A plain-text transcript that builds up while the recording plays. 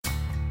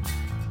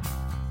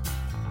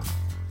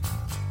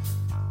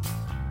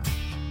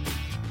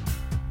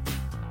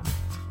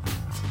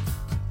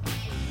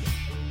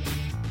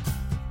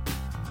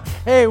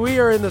Hey, we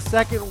are in the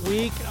second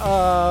week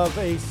of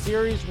a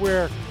series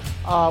where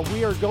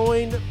we are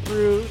going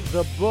through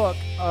the book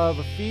of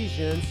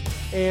Ephesians.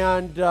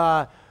 And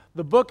the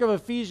book of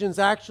Ephesians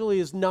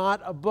actually is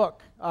not a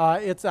book.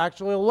 It's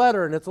actually a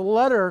letter. And it's a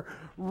letter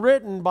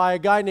written by a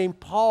guy named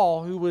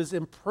Paul who was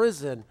in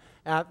prison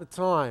at the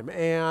time.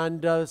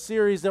 And the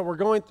series that we're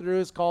going through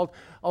is called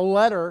A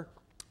Letter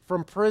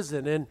from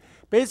Prison. And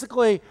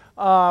basically,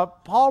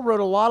 Paul wrote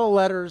a lot of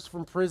letters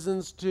from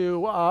prison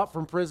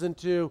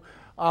to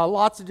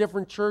lots of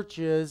different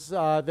churches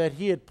that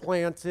he had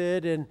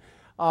planted and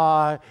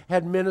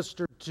had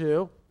ministered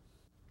to.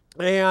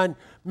 And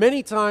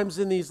many times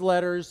in these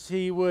letters,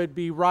 he would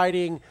be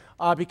writing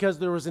because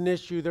there was an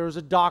issue. There was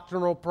a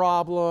doctrinal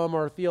problem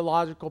or a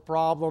theological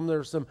problem. There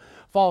was some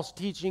false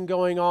teaching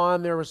going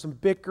on. There was some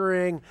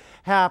bickering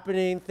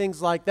happening,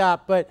 things like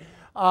that. But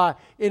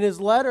in his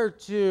letter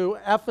to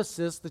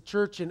Ephesus, the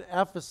church in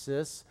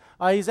Ephesus,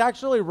 he's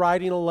actually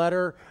writing a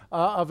letter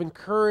of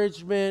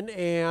encouragement,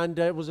 and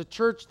it was a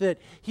church that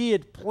he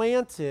had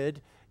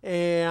planted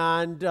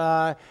and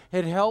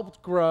had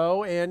helped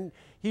grow, and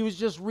he was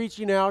just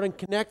reaching out and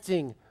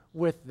connecting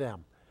with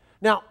them.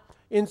 Now,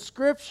 in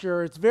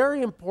Scripture, it's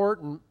very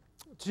important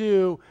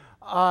to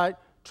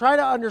try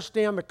to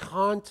understand the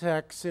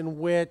context in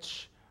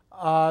which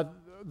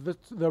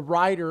the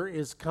writer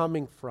is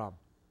coming from.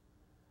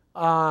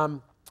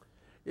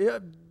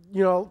 The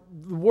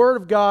Word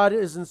of God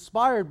is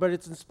inspired, but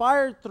it's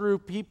inspired through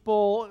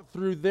people,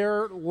 through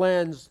their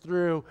lens,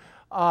 through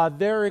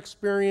their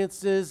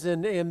experiences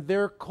and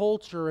their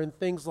culture and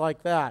things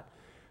like that.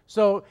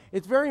 So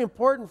it's very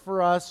important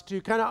for us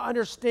to kind of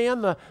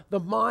understand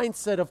the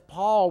mindset of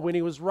Paul when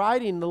he was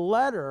writing the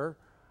letter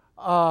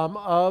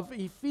of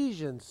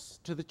Ephesians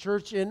to the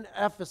church in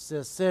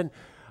Ephesus. And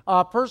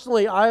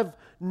personally, I've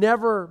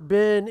never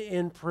been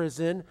in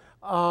prison.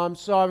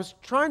 So I was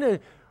trying to,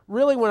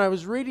 really when I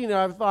was reading it,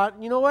 I thought,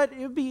 you know what, it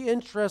would be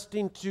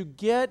interesting to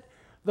get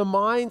the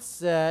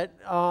mindset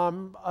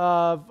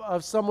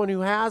of someone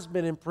who has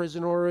been in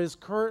prison or is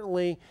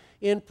currently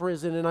in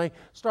prison. And I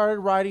started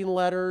writing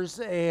letters,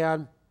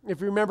 and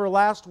if you remember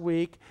last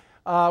week,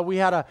 we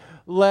had a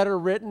letter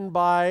written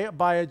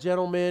by a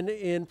gentleman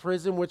in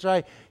prison, which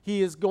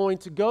he is going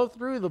to go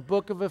through the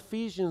book of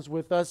Ephesians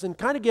with us and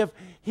kind of give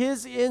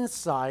his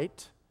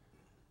insight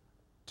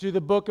to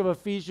the book of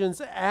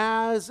Ephesians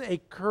as a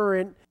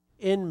current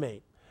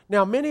inmate.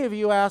 Now, many of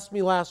you asked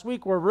me last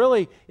week, were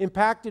really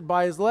impacted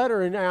by his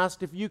letter and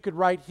asked if you could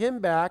write him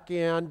back,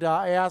 and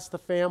I asked the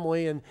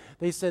family, and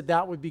they said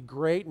that would be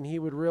great, and he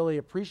would really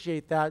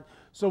appreciate that.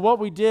 So what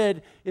we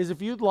did is, if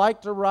you'd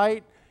like to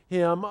write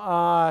him,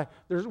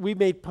 we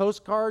made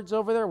postcards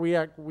over there.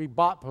 We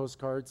bought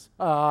postcards,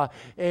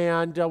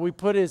 and we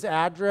put his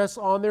address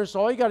on there.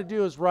 So all you got to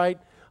do is write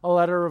a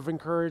letter of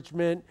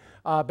encouragement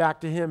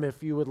back to him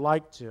if you would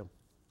like to.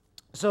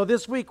 So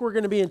this week we're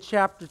going to be in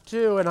chapter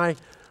 2, and I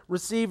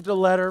received a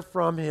letter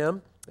from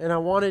him, and I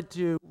wanted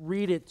to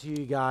read it to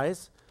you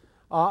guys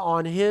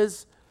on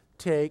his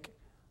take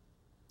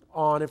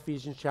on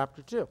Ephesians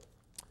chapter 2.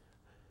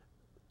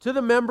 To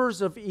the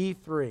members of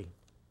E3,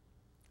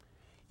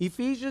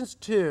 Ephesians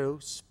 2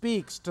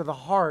 speaks to the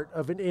heart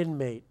of an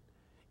inmate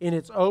in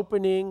its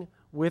opening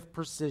with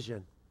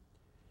precision.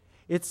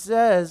 It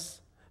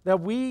says that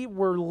we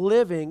were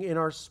living in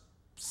our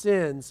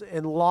sins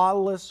and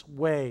lawless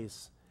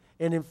ways,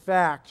 and in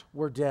fact,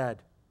 we're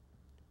dead.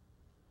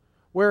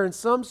 We're in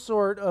some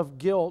sort of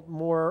guilt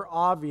more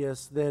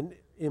obvious than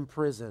in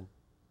prison.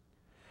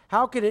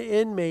 How can an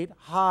inmate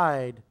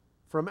hide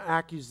from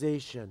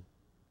accusation,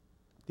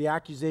 the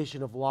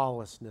accusation of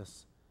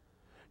lawlessness?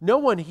 No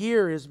one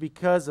here is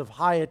because of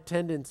high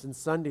attendance in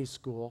Sunday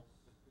school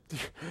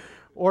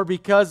or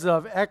because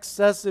of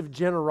excessive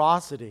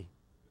generosity,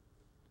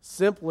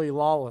 simply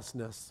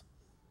lawlessness.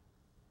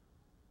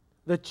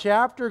 The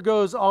chapter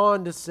goes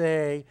on to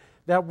say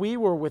that we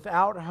were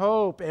without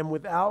hope and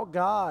without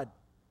God.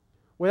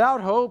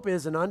 Without hope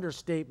is an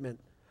understatement.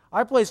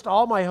 I placed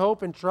all my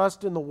hope and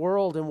trust in the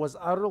world and was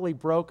utterly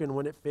broken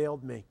when it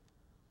failed me.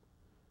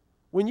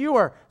 When you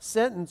are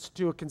sentenced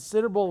to a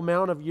considerable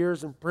amount of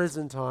years in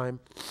prison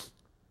time,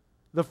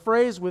 the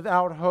phrase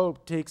without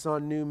hope takes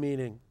on new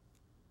meaning.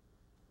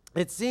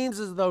 It seems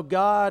as though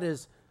God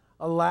has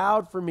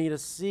allowed for me to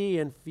see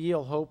and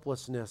feel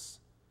hopelessness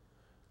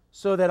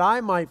so that I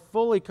might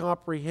fully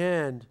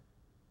comprehend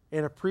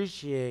and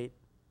appreciate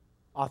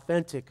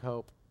authentic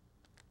hope.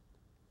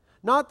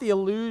 Not the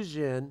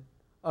illusion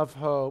of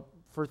hope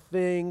for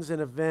things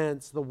and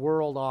events the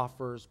world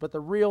offers, but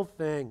the real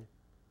thing.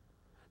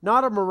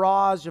 Not a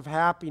mirage of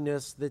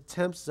happiness that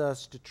tempts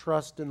us to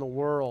trust in the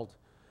world,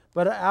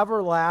 but an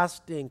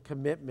everlasting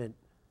commitment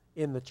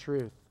in the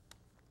truth.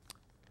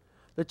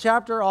 The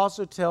chapter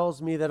also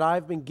tells me that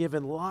I've been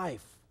given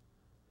life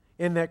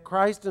and that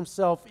Christ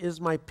himself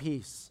is my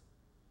peace.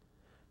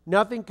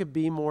 Nothing could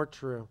be more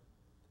true.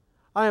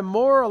 I am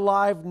more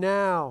alive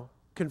now,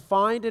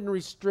 confined and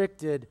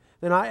restricted,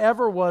 than I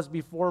ever was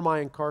before my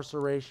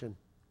incarceration.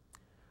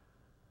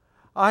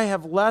 I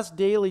have less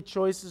daily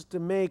choices to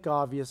make,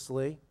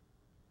 obviously,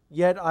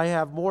 yet I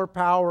have more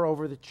power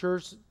over the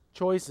church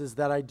choices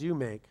that I do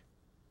make.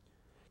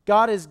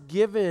 God has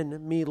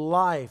given me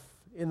life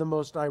in the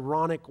most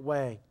ironic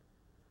way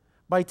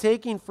by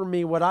taking from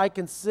me what I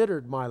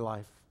considered my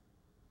life.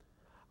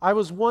 I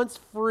was once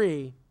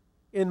free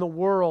in the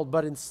world,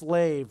 but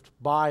enslaved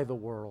by the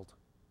world.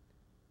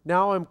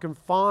 Now I'm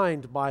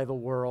confined by the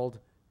world,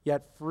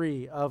 yet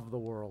free of the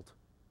world.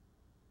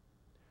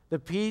 The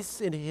peace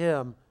in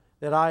Him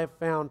that I have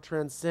found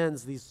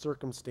transcends these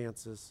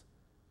circumstances.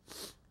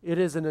 It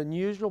is an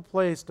unusual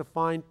place to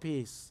find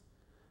peace,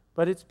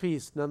 but it's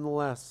peace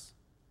nonetheless.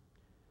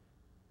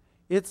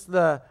 It's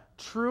the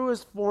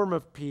truest form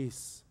of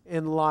peace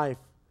in life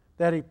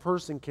that a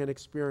person can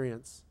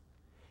experience.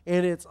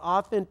 And its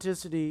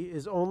authenticity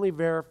is only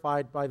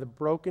verified by the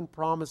broken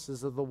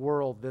promises of the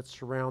world that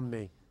surround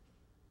me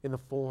in the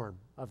form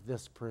of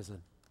this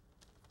prison.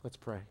 Let's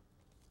pray.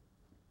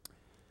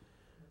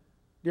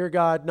 Dear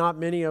God, not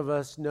many of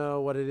us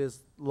know what it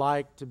is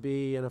like to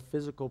be in a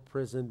physical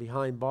prison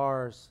behind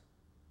bars,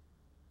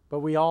 but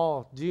we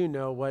all do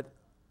know what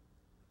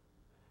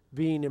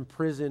being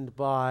imprisoned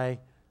by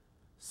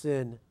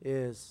sin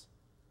is.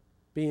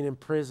 Being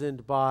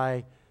imprisoned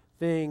by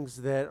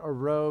things that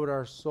erode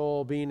our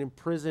soul, being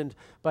imprisoned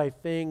by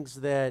things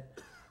that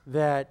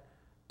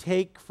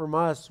take from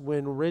us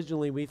when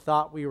originally we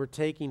thought we were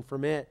taking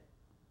from it.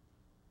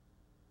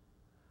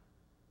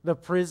 The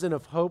prison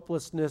of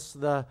hopelessness,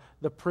 the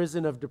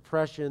prison of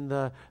depression,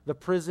 the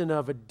prison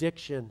of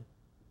addiction.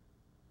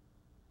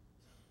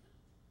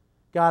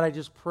 God, I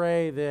just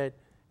pray that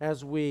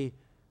as we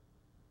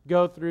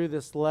go through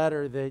this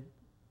letter that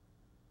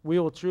we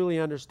will truly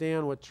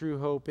understand what true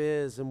hope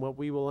is, and what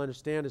we will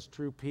understand is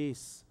true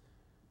peace.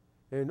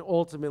 And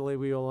ultimately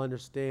we will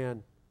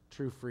understand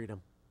true freedom.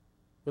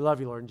 We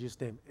love you, Lord. In Jesus'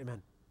 name,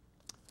 amen.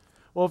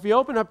 Well, if you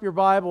open up your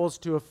Bibles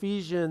to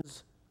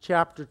Ephesians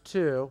chapter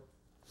 2,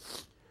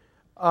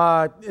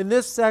 in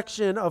this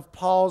section of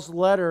Paul's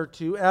letter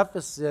to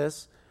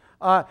Ephesus,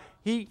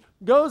 he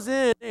goes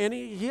in and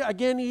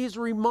he's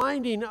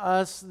reminding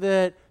us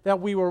that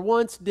we were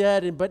once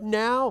dead, but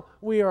now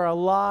we are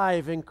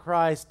alive in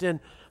Christ. And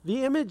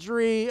the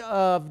imagery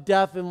of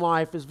death and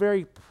life is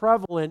very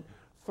prevalent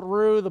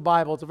through the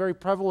Bible. It's a very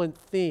prevalent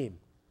theme.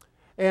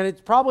 And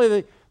it's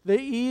probably the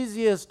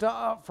easiest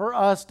for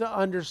us to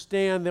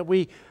understand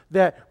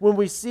that when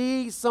we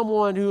see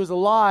someone who is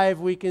alive,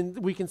 we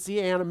can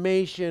see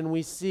animation,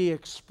 we see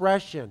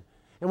expression.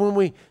 And when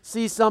we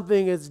see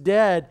something that's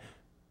dead,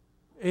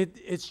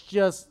 it's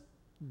just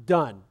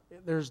done.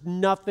 There's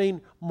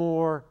nothing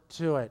more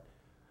to it.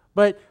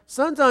 But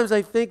sometimes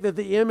I think that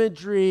the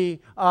imagery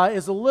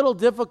is a little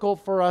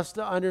difficult for us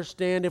to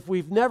understand if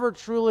we've never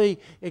truly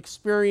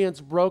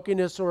experienced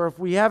brokenness, or if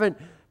we haven't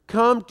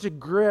come to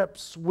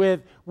grips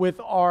with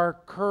our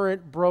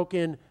current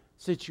broken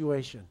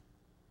situation.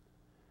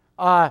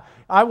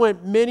 I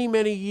went many,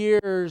 many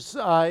years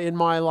in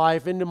my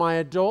life, into my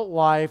adult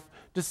life,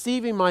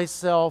 deceiving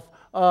myself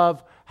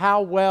of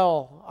how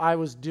well I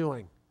was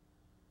doing.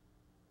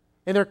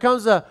 And there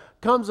comes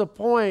a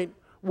point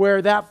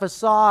where that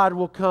facade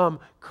will come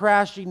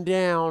crashing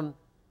down,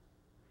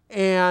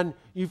 and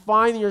you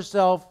find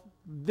yourself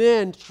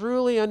then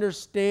truly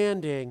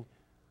understanding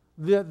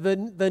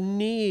the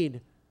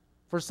need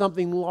for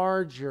something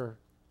larger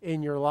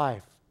in your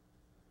life.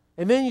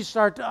 And then you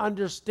start to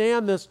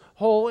understand this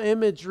whole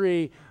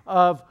imagery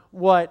of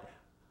what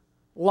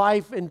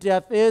life and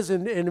death is.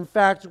 And in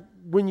fact,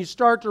 when you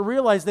start to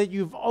realize that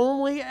you've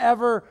only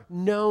ever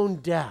known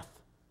death,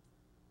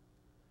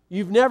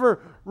 you've never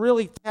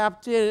really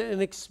tapped in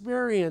and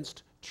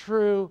experienced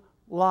true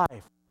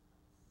life.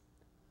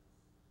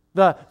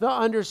 The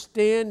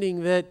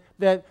understanding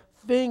that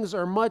things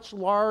are much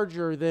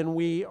larger than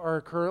we are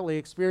currently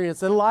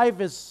experiencing. And life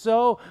is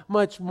so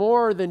much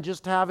more than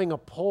just having a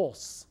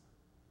pulse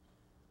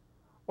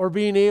or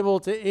being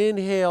able to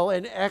inhale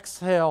and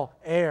exhale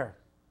air.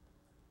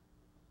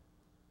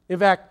 In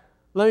fact,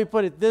 let me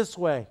put it this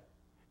way.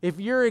 If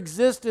your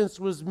existence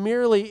was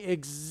merely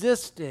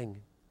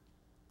existing,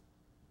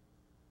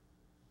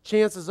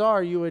 chances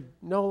are you would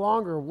no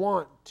longer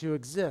want to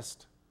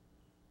exist.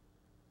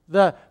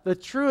 The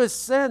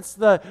truest sense,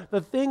 the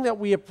thing that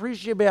we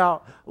appreciate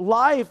about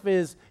life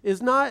is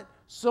not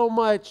so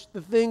much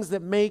the things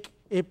that make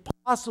it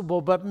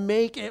possible, but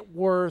make it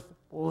worth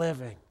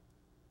living.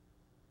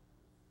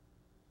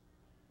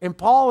 And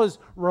Paul is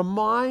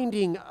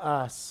reminding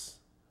us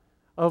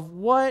of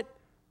what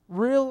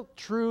real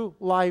true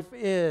life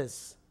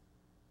is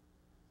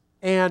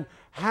and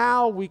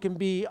how we can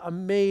be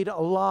made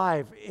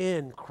alive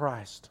in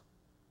Christ.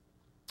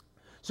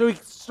 So he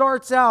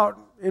starts out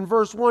in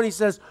verse 1, he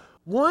says,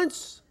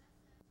 "Once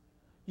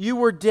you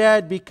were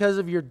dead because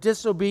of your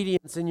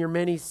disobedience and your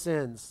many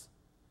sins."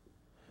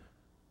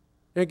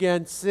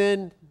 Again,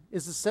 sin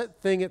is the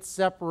thing that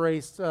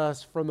separates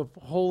us from the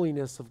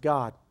holiness of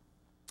God.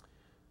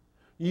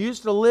 You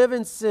used to live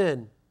in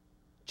sin,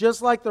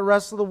 just like the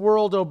rest of the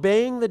world,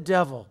 obeying the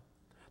devil,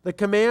 the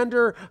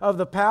commander of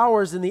the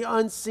powers in the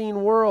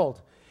unseen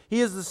world. He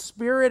is the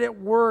Spirit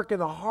at work in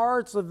the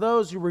hearts of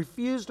those who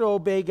refuse to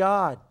obey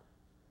God.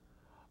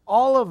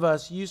 All of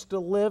us used to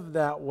live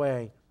that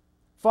way,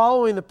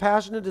 following the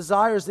passionate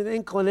desires and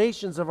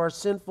inclinations of our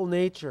sinful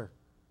nature.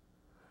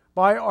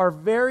 By our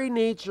very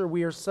nature,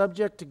 we are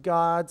subject to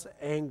God's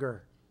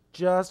anger,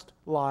 just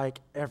like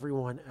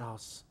everyone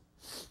else.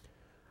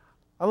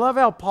 I love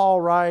how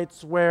Paul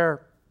writes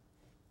where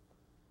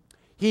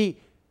he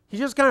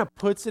just kind of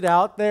puts it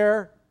out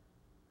there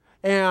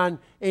and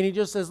he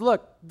just says,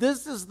 look,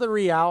 this is the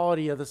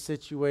reality of the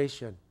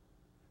situation.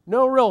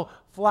 No real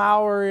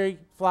flowery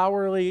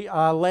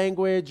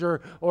language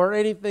or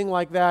anything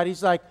like that.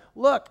 He's like,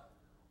 look,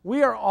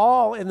 we are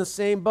all in the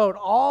same boat.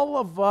 All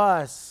of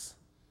us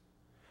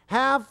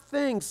have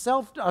things,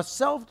 a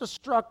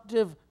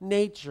self-destructive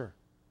nature.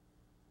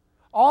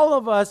 All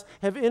of us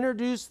have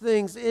introduced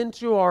things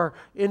into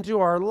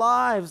our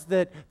lives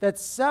that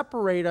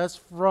separate us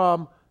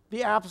from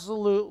the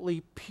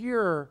absolutely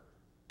pure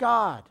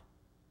God,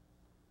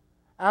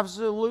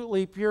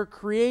 absolutely pure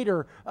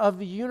creator of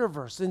the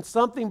universe. And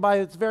something by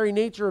its very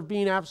nature of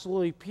being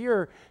absolutely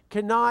pure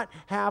cannot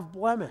have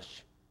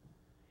blemish.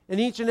 And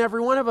each and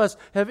every one of us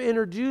have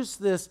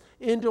introduced this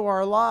into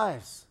our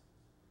lives.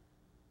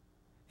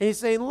 And he's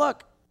saying,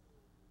 look,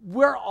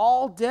 we're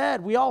all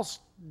dead. We all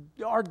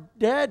are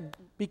dead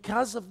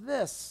because of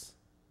this.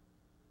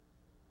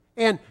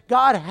 And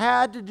God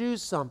had to do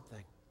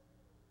something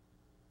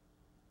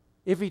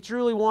if he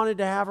truly wanted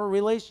to have a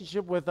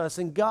relationship with us,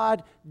 and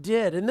God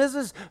did. And this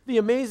is the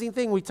amazing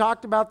thing. We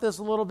talked about this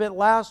a little bit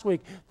last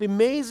week. The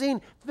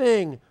amazing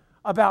thing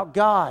about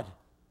God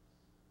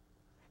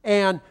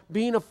and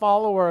being a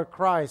follower of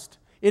Christ,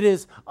 it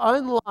is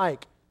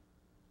unlike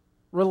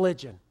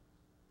religion.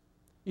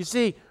 You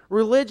see,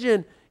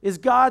 religion is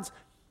God's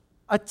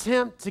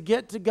attempt to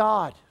get to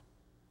God.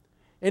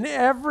 And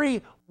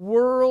every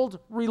world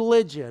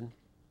religion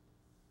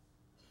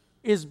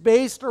is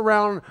based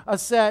around a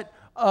set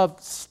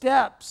of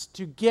steps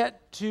to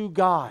get to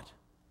God.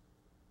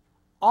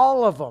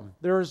 All of them.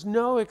 There is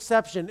no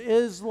exception.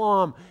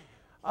 Islam,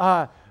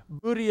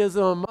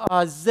 Buddhism,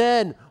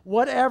 Zen,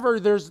 whatever.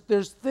 There's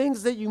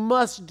things that you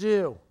must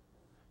do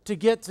to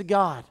get to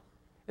God.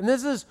 And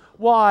this is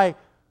why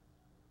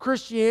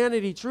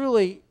Christianity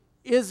truly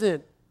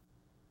isn't,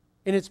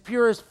 in its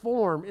purest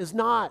form, is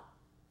not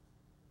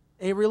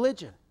a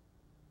religion.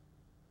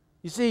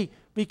 You see,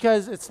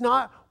 because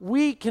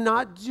we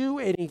cannot do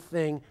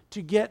anything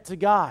to get to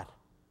God.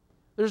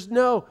 There's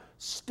no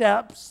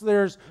steps,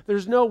 there's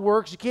no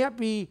works. You can't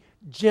be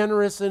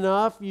generous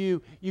enough.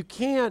 You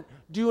can't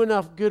do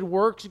enough good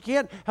works. You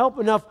can't help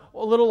enough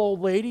little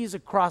old ladies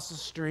across the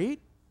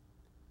street.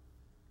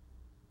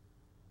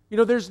 You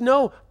know, there's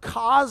no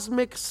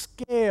cosmic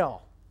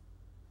scale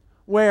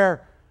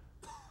where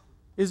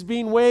is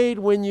being weighed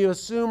when you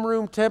assume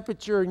room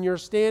temperature and you're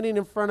standing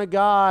in front of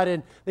God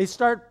and they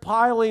start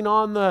piling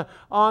on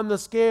the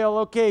scale.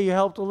 Okay, you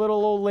helped a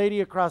little old lady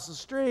across the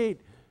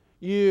street.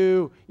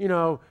 You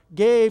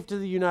gave to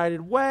the United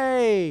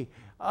Way.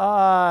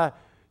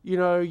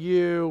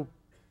 You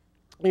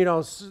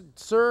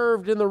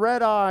served in the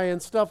red eye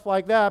and stuff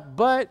like that.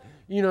 But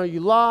you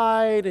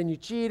lied and you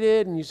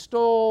cheated and you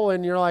stole,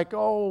 and you're like,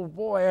 oh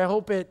boy, I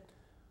hope it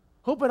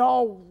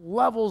all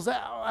levels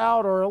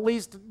out, or at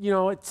least,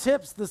 it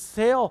tips, the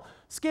scale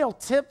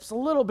tips a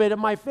little bit in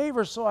my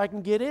favor so I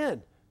can get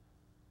in.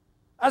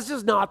 That's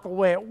just not the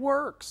way it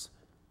works.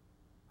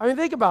 I mean,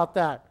 think about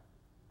that.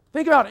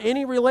 Think about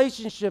any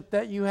relationship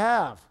that you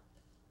have.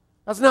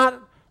 That's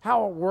not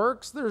how it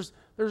works.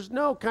 There's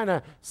no kind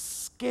of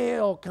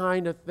scale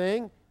kind of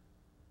thing.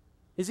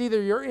 It's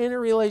either you're in a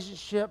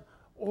relationship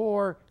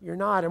or you're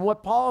not. And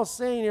what Paul is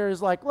saying here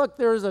is like, look,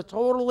 there's a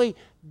totally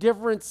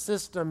different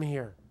system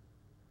here.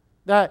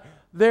 That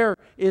there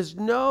is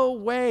no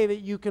way that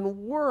you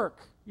can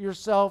work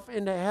yourself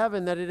into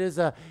heaven, that it is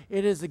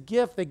a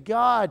gift that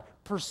God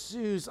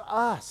pursues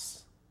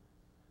us.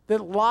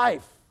 That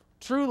life,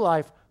 true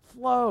life,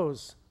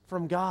 flows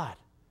from God.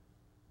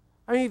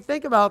 I mean,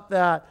 think about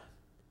that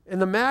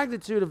and the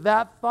magnitude of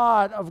that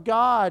thought of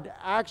God,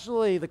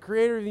 actually, the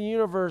creator of the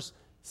universe,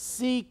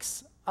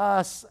 seeks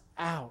us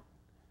out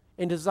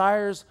and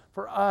desires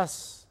for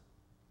us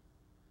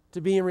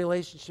to be in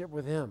relationship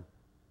with him.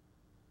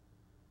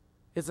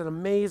 It's an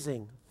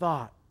amazing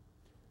thought.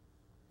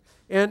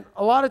 And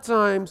a lot of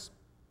times,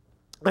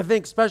 I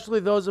think especially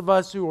those of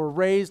us who were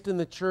raised in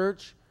the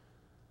church,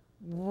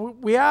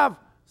 we have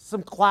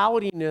some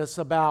cloudiness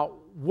about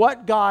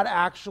what God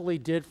actually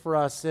did for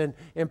us. And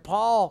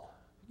Paul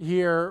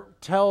here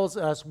tells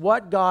us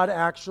what God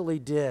actually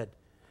did.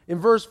 In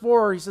verse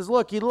 4, he says,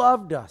 look, he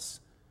loved us.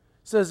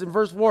 It says in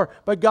verse 4,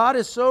 but God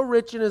is so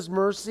rich in his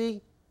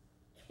mercy,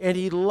 and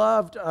he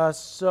loved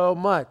us so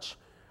much.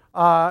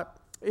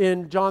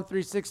 In John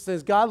 3:6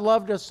 says, God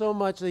loved us so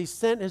much that he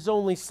sent his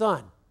only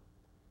son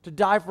to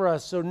die for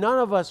us so none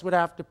of us would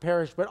have to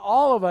perish, but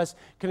all of us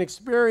can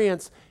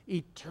experience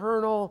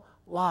eternal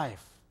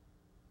life.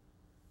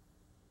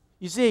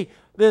 You see,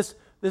 this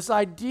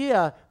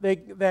idea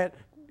that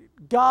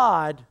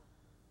God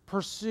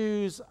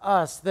pursues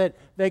us,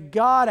 that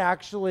God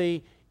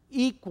actually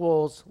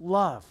equals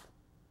love.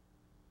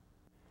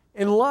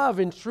 And love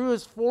in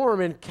truest form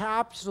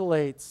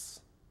encapsulates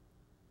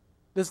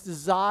this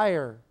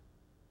desire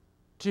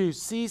to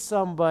see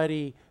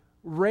somebody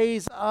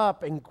raise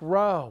up and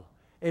grow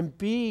and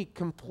be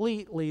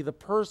completely the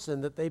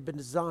person that they've been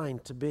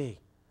designed to be.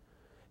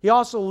 He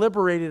also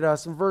liberated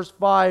us in verse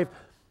 5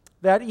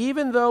 that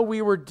even though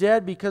we were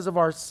dead because of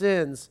our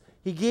sins,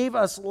 He gave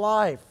us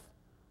life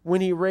when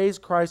He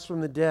raised Christ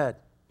from the dead.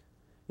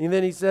 And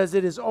then He says,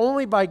 it is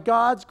only by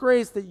God's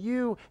grace that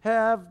you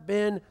have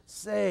been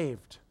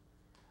saved.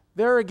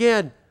 There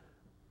again,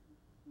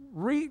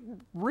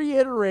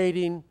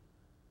 reiterating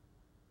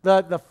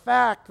the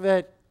fact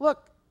that,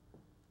 look,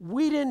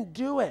 we didn't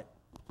do it.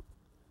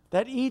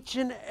 That each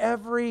and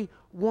every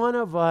one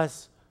of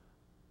us,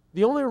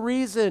 the only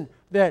reason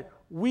that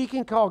we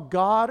can call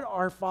God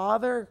our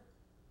Father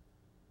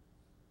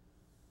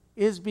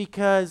is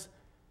because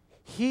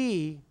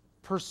He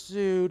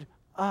pursued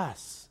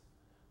us.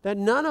 That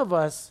none of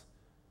us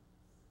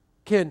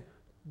can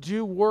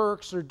do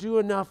works or do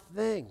enough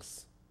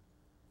things.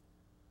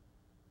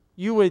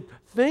 You would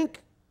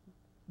think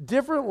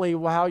differently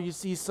how you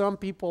see some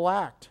people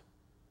act.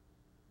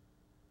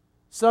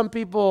 Some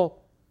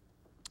people,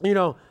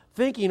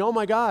 thinking, oh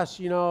my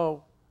gosh,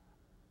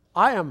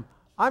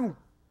 I'm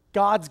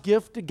God's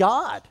gift to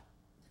God.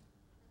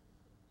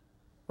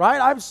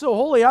 Right? I'm so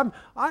holy.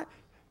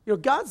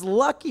 God's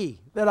lucky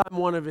that I'm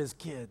one of His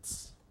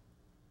kids.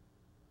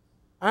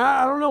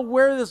 I don't know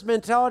where this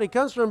mentality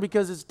comes from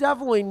because it's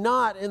definitely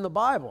not in the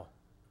Bible.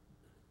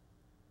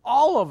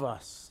 All of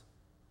us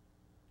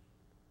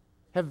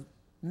have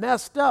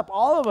messed up.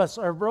 All of us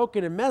are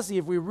broken and messy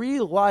if we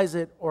realize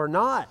it or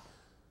not.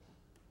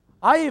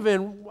 I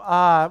even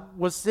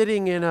was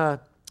sitting in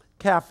a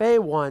cafe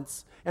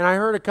once, and I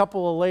heard a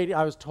couple of ladies.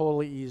 I was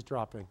totally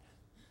eavesdropping.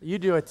 You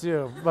do it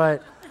too,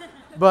 but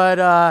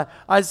I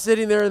was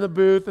sitting there in the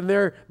booth, and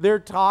they're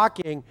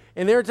talking,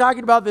 and they're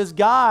talking about this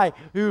guy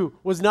who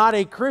was not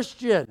a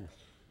Christian.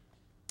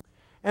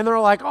 And they're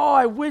like, oh,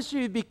 I wish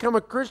he'd become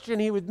a Christian.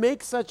 He would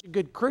make such a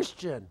good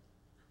Christian.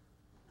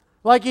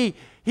 Like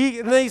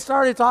they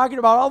started talking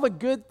about all the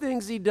good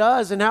things he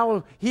does and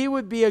how he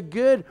would be a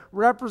good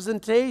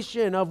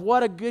representation of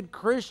what a good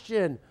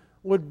Christian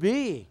would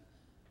be.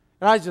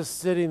 And I was just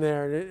sitting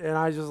there and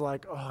I was just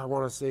like, oh, I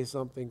want to say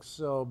something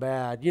so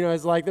bad.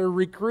 It's like they're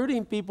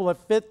recruiting people that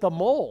fit the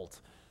mold.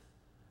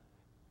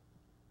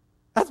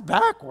 That's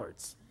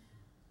backwards.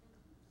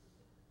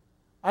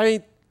 I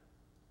mean,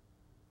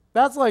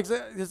 that's like,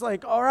 it's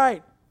like, all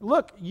right,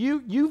 look,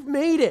 you've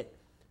made it.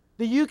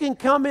 That you can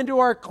come into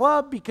our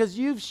club because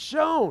you've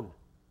shown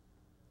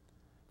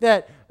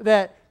that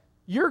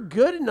you're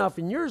good enough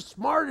and you're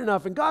smart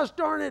enough and gosh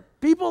darn it,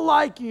 people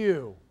like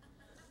you.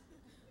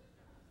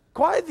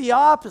 Quite the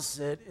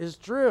opposite is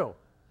true.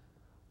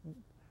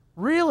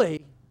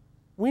 Really,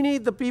 we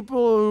need the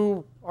people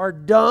who are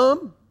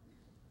dumb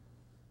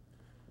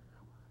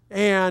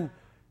and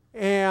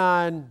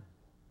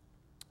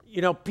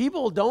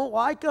people don't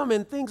like them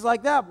and things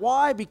like that.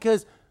 Why?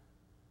 Because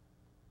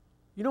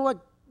you know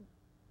what?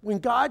 When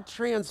God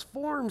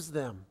transforms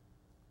them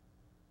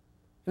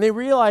and they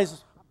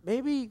realize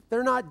maybe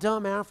they're not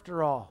dumb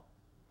after all.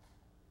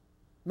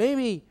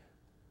 Maybe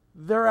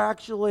they're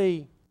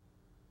actually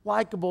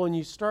likable, and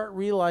you start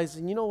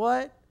realizing, you know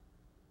what?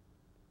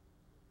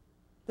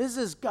 This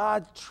is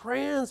God's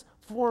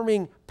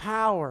transforming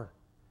power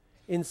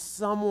in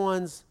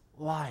someone's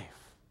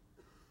life.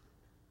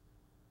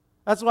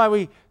 That's why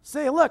we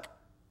say, look,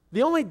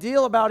 the only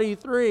deal about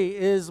E3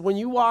 is when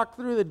you walk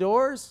through the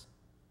doors,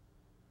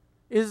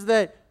 is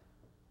that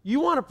you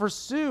want to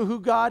pursue who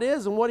God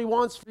is and what He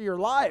wants for your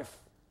life.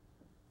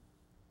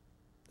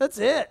 That's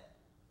it.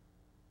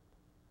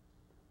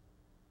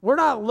 We're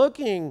not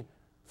looking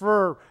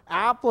for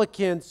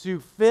applicants who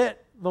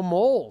fit the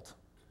mold.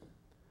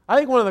 I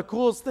think one of the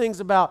coolest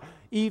things about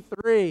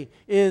E3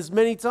 is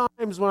many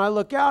times when I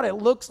look out, it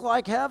looks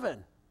like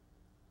heaven.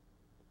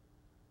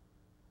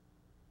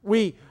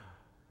 We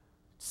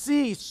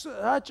see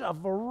such a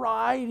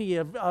variety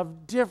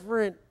of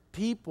different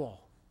people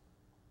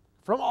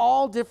from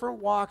all different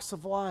walks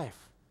of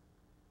life.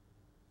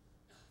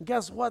 And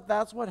guess what?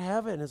 That's what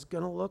heaven is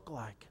going to look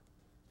like.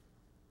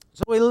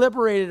 So He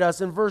liberated us.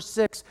 In verse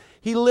 6,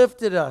 He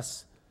lifted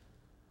us.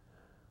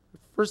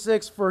 Verse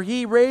 6, for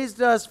He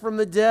raised us from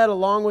the dead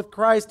along with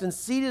Christ and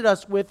seated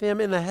us with Him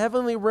in the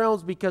heavenly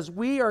realms because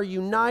we are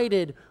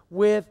united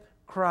with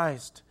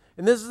Christ.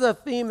 And this is a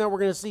theme that we're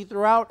going to see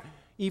throughout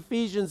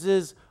Ephesians,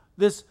 is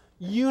this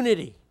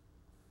unity.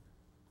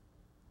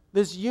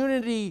 This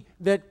unity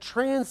that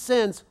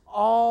transcends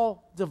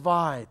all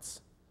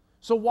divides.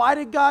 So why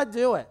did God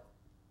do it?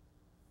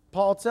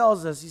 Paul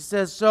tells us, he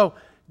says, so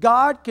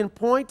God can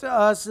point to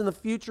us in the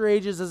future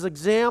ages as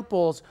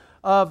examples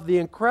of the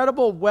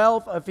incredible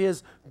wealth of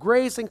His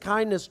grace and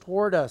kindness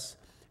toward us,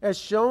 as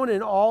shown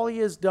in all He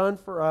has done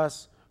for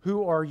us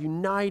who are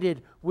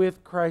united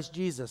with Christ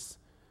Jesus.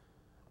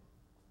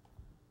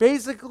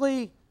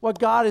 Basically, what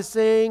God is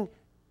saying,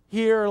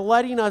 here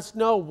letting us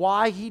know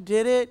why he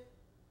did it.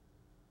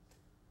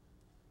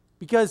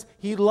 Because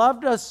he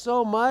loved us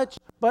so much,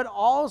 but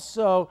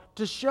also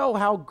to show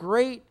how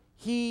great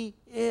he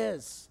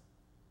is.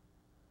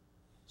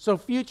 So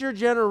future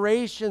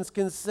generations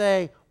can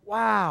say,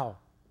 wow,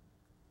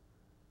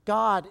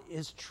 God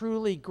is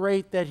truly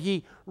great that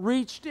he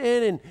reached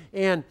in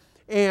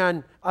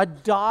and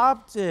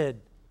adopted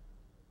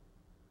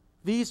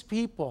these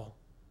people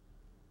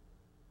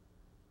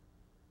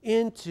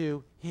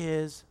into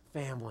his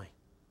family.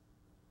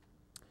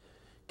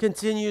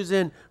 Continues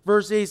in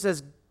verse 8,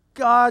 says,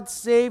 God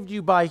saved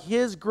you by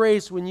his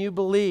grace when you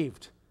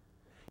believed.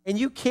 And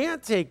you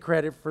can't take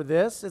credit for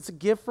this. It's a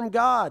gift from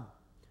God.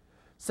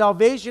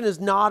 Salvation is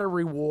not a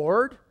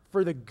reward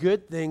for the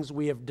good things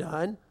we have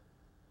done,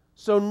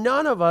 so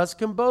none of us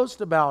can boast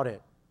about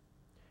it.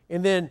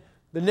 And then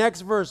the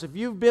next verse, if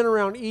you've been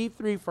around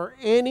E3 for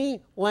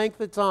any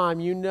length of time,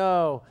 you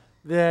know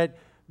that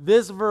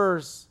this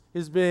verse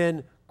has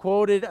been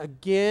quoted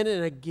again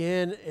and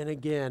again and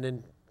again,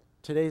 and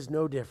today's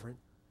no different.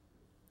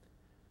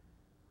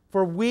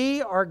 For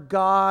we are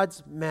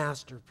God's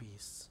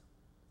masterpiece.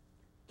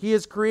 He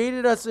has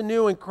created us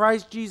anew in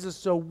Christ Jesus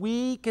so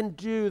we can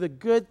do the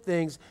good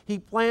things he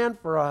planned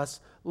for us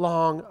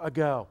long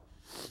ago.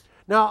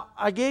 Now,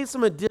 I gave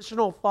some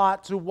additional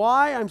thought to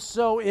why I'm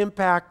so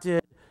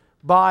impacted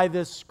by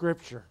this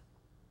scripture.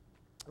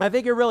 I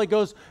think it really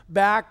goes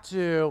back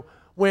to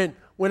when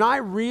I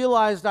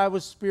realized I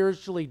was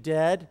spiritually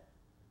dead.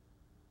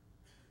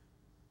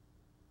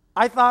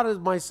 I thought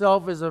of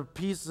myself as a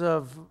piece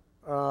of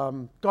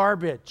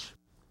garbage,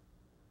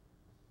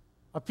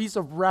 a piece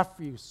of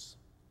refuse.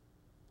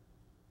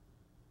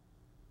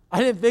 I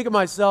didn't think of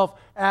myself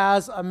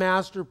as a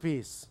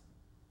masterpiece.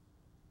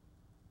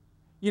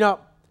 You know,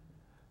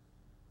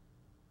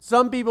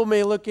 some people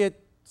may look at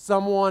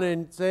someone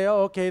and say,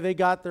 oh, okay, they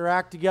got their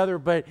act together.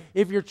 But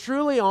if you're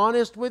truly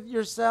honest with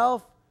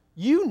yourself,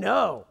 you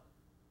know.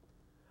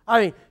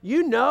 I mean,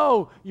 you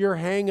know your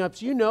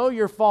hang-ups, you know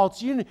your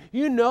faults, you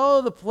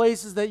know the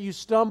places that you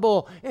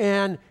stumble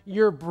and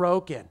you're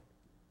broken.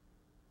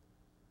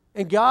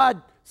 And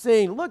God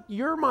saying, look,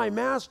 you're my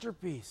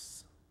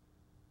masterpiece.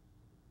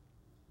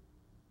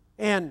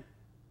 And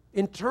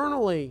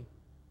internally,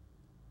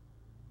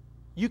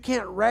 you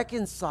can't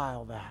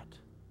reconcile that.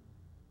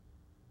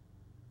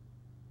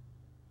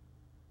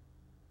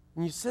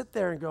 And you sit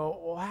there and go,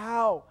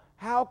 well,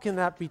 how can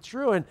that be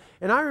true? And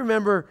I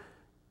remember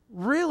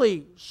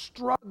really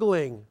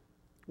struggling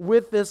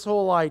with this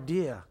whole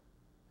idea.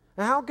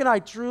 And how can I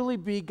truly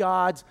be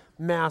God's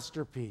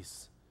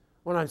masterpiece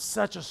when I'm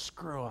such a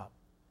screw-up?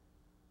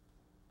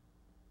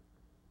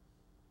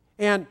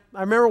 And I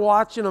remember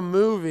watching a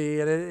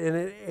movie,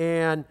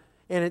 and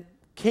it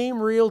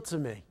came real to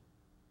me.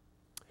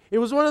 It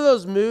was one of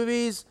those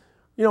movies,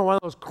 you know, one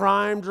of those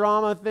crime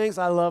drama things.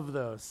 I love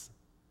those.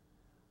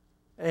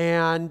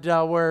 And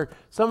where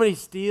somebody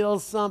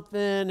steals something,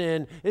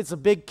 and it's a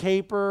big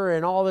caper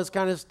and all this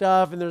kind of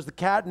stuff, and there's the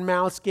cat and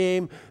mouse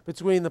game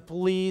between the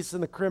police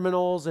and the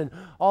criminals and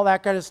all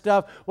that kind of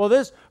stuff. Well,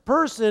 this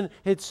person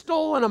had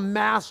stolen a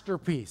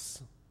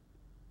masterpiece.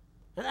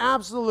 An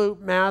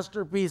absolute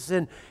masterpiece,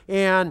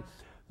 and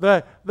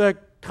the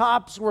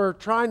cops were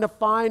trying to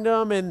find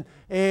them,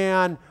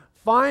 and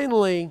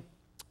finally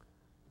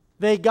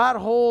they got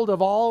hold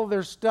of all of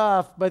their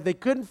stuff, but they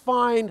couldn't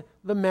find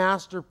the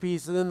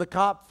masterpiece. And then the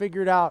cop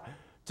figured out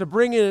to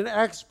bring in an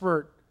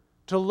expert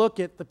to look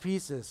at the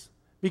pieces,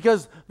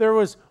 because there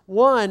was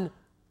one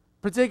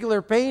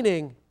particular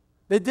painting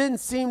that didn't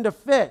seem to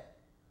fit.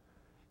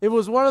 It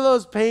was one of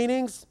those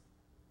paintings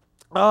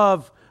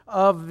of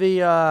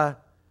the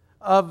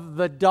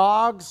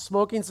dogs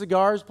smoking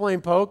cigars,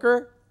 playing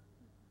poker.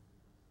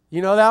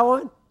 You know that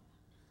one?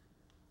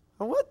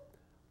 What?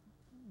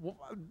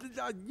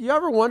 You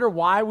ever wonder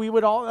why we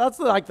would all... That's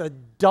like the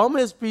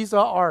dumbest piece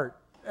of art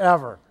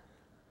ever.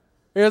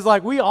 It's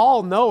like we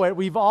all know it.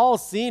 We've all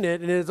seen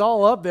it, and it's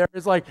all up there.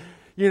 It's like,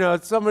 you know,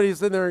 somebody's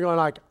sitting there going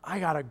like, I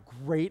got a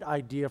great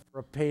idea for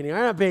a painting.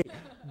 I'm going to paint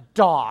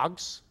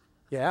dogs.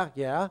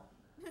 Yeah.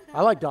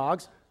 I like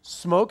dogs.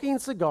 Smoking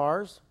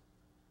cigars,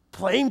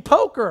 playing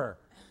poker.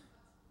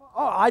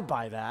 Oh, I'd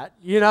buy that.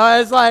 You know,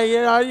 it's like,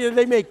 you know,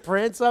 they make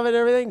prints of it and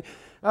everything.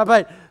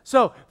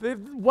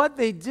 What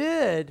they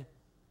did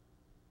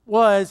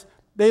was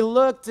they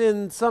looked,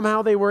 and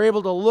somehow they were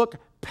able to look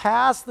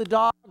past the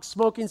dogs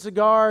smoking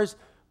cigars,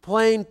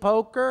 playing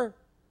poker,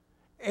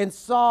 and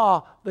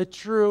saw the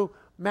true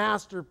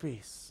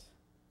masterpiece.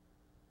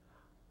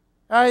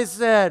 I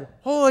said,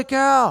 holy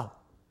cow,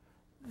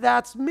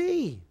 that's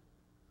me.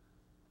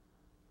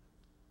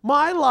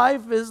 My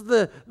life is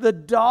the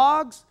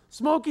dogs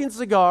smoking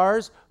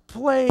cigars,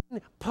 playing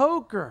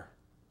poker.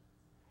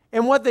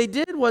 And what they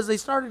did was they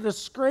started to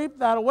scrape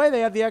that away.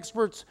 They had the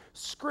experts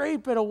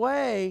scrape it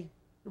away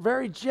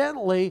very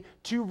gently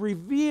to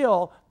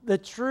reveal the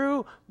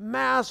true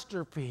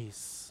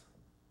masterpiece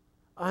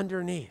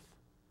underneath.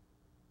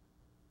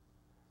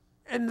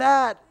 And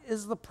that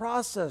is the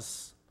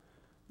process.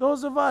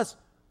 Those of us,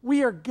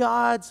 We are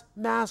God's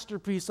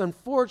masterpiece.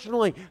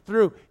 Unfortunately,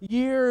 through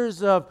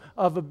years of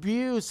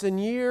abuse and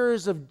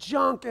years of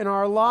junk in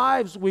our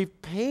lives,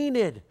 we've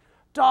painted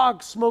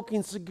dogs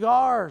smoking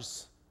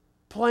cigars,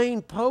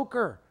 playing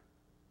poker.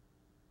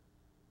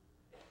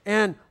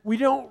 And we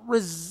don't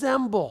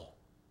resemble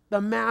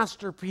the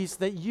masterpiece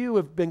that you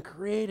have been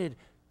created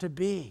to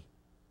be.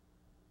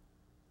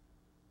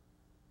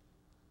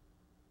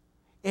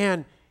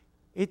 And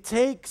it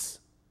takes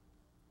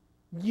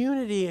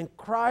unity in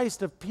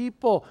Christ of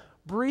people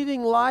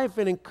breathing life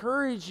and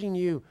encouraging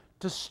you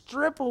to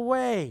strip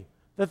away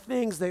the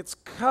things that's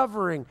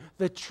covering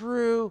the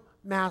true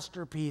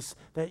masterpiece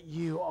that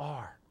you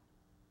are.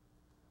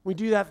 We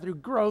do that through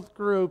growth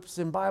groups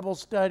and Bible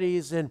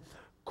studies and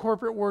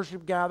corporate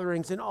worship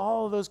gatherings and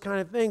all of those kind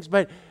of things.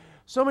 But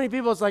so many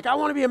people, it's like, I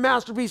want to be a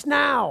masterpiece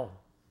now.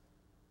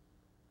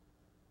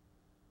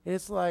 And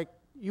it's like,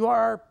 you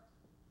are,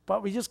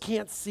 but we just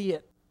can't see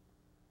it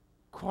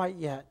quite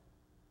yet.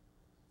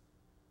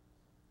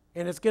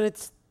 And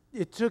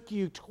it took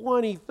you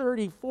 20,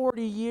 30,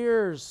 40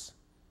 years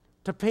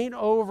to paint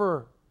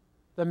over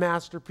the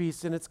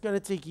masterpiece, and it's going to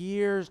take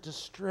years to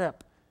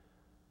strip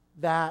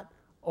that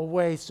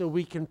away so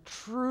we can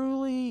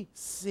truly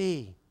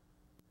see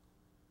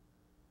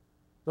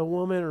the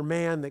woman or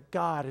man that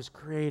God has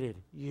created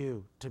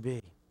you to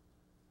be.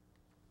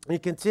 And he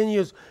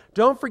continues,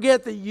 don't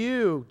forget that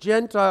you,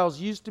 Gentiles,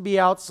 used to be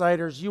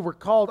outsiders. You were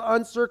called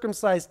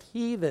uncircumcised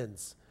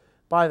heathens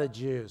by the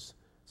Jews.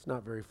 It's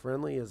not very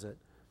friendly, is it?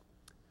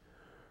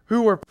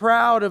 Who were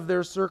proud of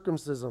their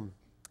circumcision,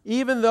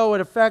 even though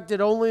it affected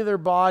only their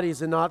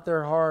bodies and not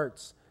their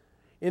hearts.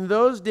 In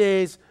those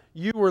days,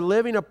 you were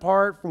living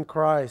apart from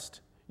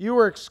Christ. You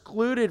were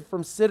excluded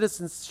from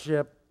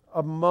citizenship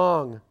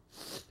among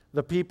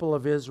the people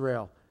of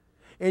Israel.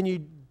 And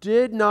you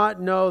did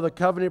not know the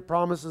covenant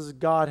promises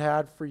God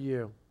had for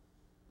you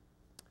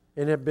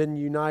and have been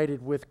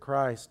united with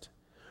Christ.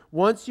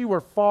 Once you were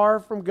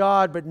far from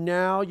God, but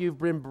now you've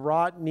been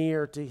brought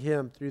near to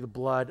Him through the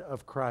blood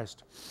of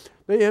Christ.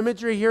 The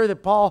imagery here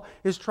that Paul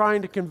is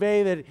trying to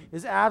convey that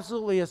is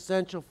absolutely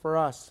essential for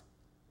us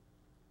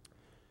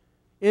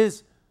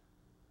is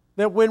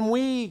that when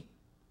we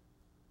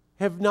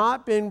have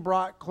not been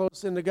brought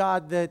close into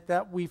God,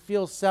 that we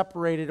feel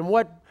separated. And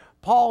what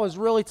Paul is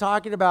really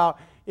talking about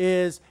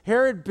is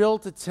Herod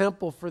built a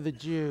temple for the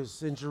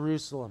Jews in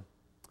Jerusalem.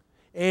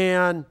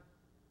 And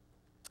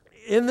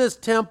in this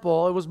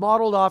temple, it was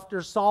modeled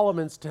after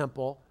Solomon's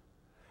temple.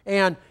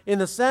 And in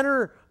the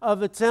center of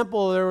the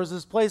temple, there was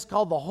this place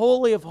called the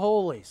Holy of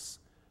Holies.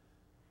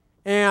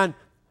 And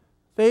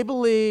they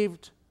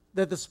believed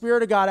that the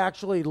Spirit of God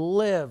actually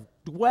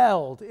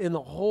dwelled in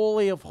the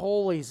Holy of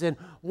Holies. And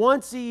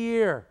once a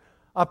year,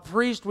 a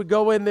priest would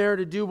go in there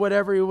to do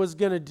whatever he was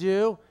going to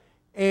do.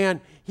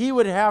 And he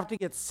would have to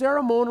get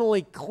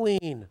ceremonially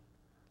clean.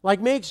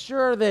 Like make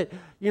sure that,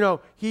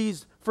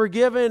 he's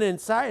forgiven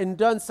and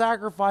done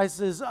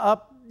sacrifices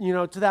up,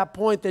 to that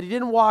point that he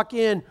didn't walk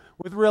in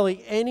with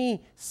really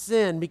any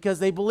sin, because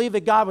they believed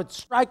that God would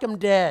strike him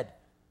dead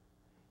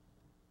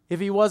if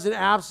he wasn't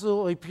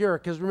absolutely pure.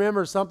 Because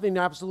remember, something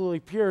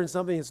absolutely pure and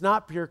something that's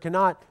not pure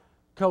cannot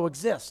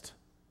coexist.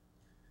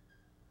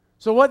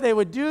 So what they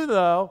would do,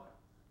 though,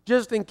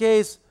 just in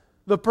case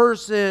the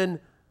person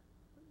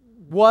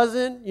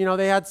wasn't,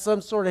 they had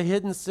some sort of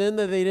hidden sin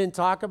that they didn't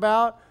talk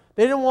about,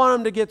 they didn't want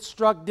him to get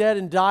struck dead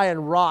and die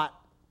and rot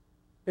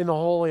in the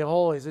Holy of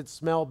Holies. It'd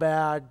smell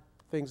bad,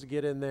 things would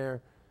get in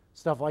there,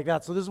 stuff like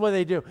that. So this is what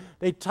they do.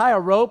 They tie a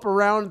rope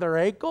around their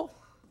ankle,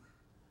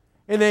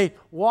 and they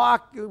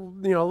walk,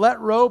 let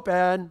rope in,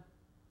 and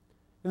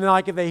then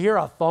like if they hear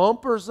a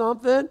thump or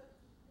something,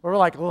 or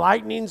like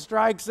lightning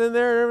strikes in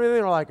there and everything,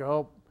 they're like,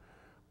 oh,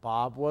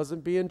 Bob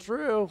wasn't being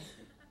true.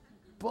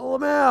 Pull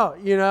him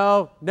out,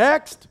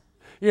 next,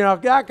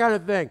 that kind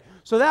of thing.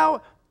 So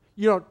that,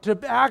 to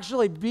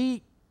actually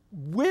be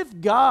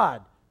with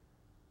God,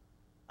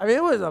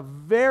 it was a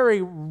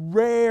very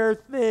rare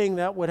thing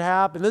that would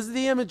happen. This is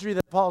the imagery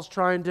that Paul's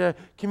trying to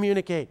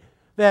communicate,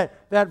 that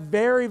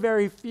very,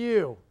 very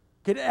few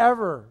could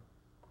ever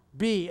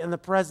be in the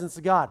presence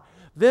of God.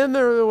 Then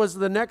there was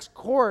the next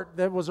court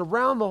that was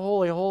around the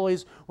Holy of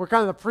Holies where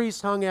kind of the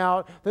priests hung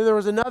out. Then there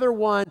was another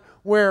one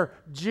where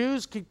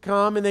Jews could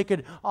come and they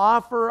could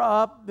offer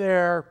up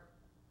their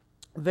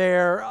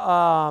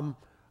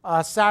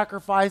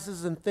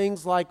sacrifices and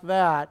things like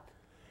that.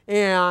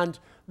 And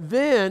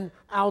then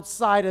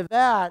outside of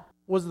that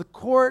was the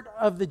court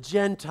of the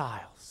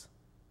Gentiles.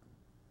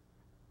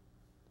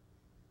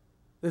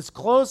 As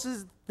close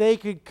as they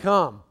could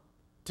come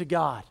to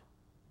God.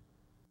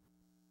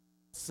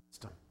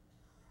 System.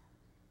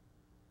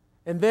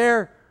 And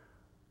there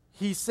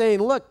he's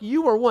saying, look,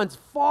 you were once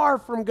far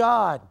from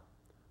God,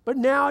 but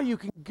now you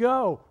can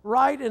go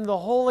right into the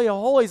Holy of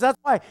Holies. That's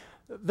why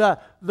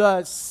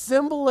the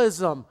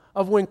symbolism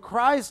of when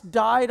Christ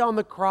died on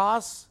the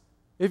cross,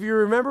 if you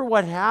remember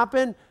what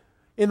happened,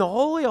 in the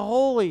Holy of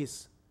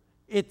Holies,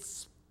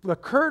 the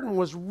curtain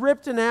was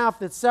ripped in half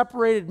that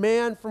separated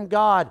man from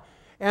God.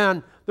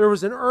 And there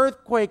was an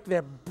earthquake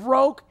that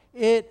broke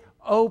it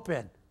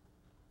open.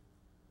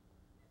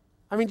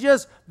 I mean,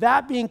 just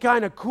that being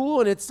kind of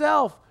cool in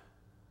itself.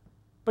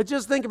 But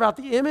just think about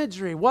the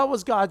imagery. What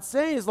was God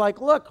saying? Is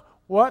like, look,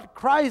 what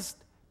Christ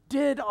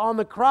did on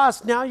the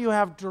cross, now you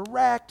have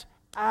direct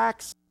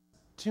access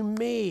to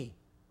me.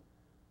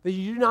 That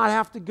you do not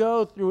have to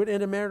go through an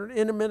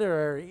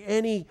intermediary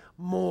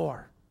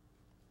anymore.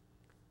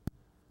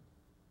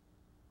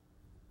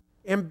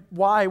 And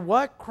why?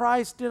 What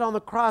Christ did on the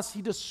cross,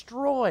 he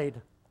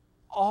destroyed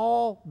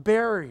all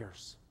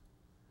barriers.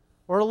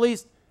 Or at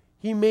least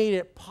he made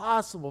it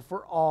possible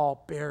for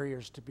all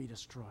barriers to be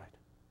destroyed.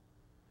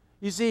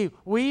 You see,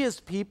 we as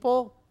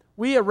people,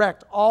 we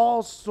erect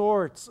all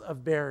sorts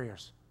of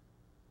barriers.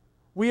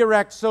 We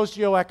erect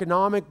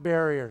socioeconomic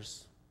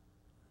barriers.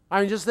 I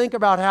mean, just think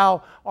about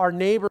how our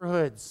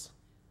neighborhoods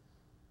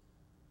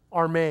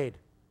are made.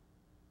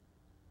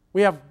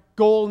 We have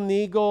Golden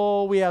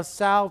Eagle, we have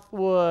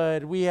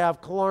Southwood, we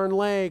have Killearn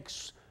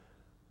Lakes,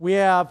 we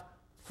have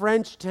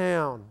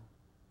Frenchtown.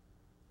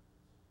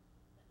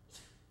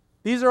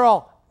 These are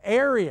all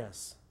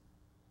areas.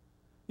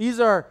 These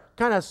are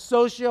kind of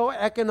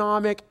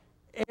socioeconomic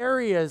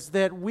areas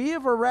that we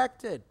have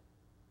erected.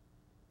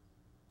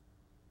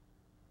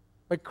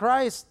 But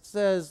Christ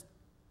says,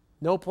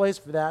 no place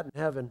for that in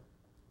heaven.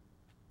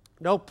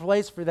 No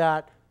place for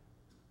that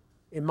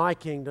in my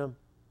kingdom.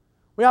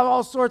 We have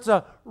all sorts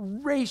of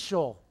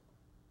racial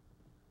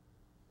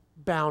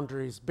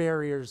boundaries,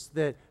 barriers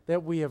that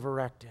we have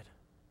erected.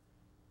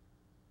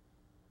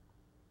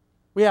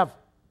 We have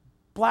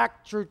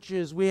black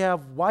churches, we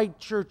have white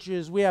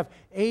churches, we have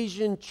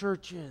Asian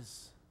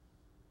churches.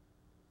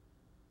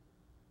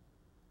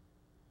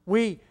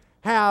 We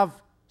have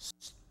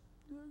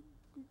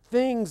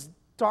things,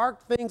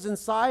 dark things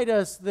inside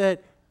us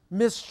that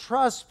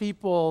mistrust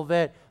people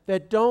that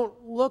don't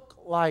look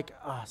like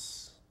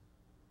us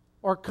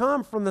or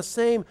come from the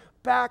same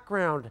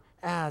background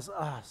as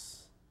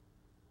us.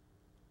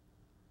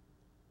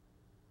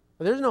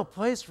 But there's no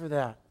place for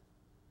that.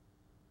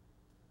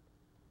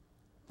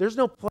 There's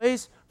no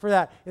place for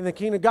that in the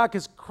kingdom of God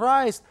because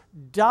Christ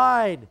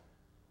died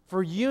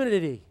for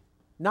unity,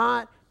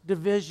 not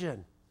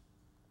division.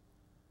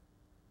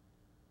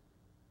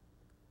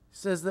 He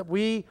says that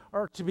we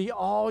are to be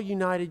all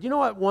united. You know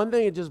what? One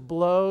thing that just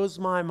blows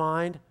my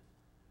mind?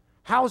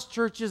 House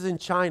churches in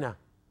China,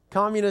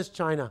 communist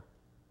China,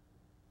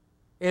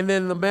 and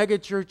then the mega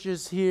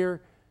churches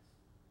here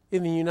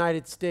in the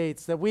United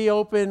States that we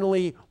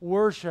openly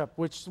worship,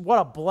 which what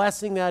a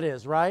blessing that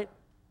is, right?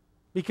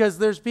 Because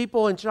there's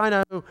people in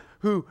China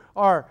who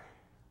are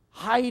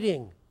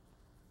hiding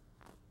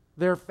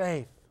their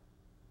faith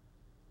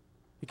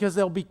because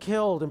they'll be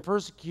killed and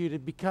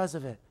persecuted because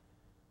of it.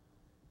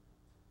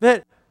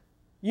 That,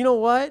 you know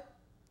what?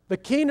 The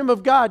kingdom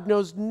of God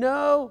knows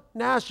no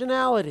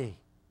nationality.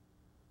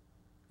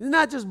 Doesn't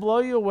that just blow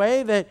you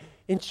away that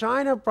in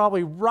China,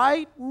 probably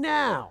right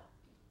now,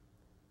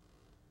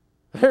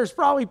 there's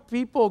probably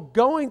people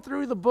going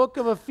through the book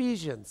of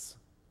Ephesians,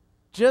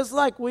 just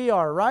like we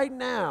are right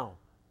now,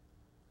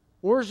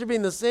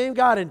 worshiping the same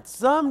God, and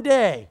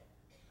someday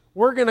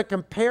we're going to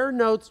compare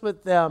notes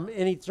with them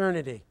in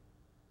eternity.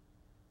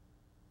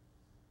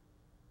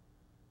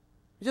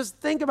 Just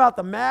think about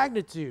the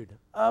magnitude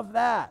of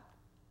that.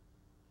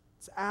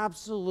 It's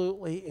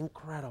absolutely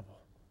incredible.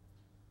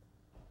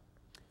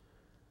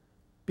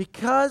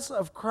 Because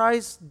of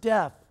Christ's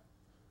death,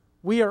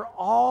 we are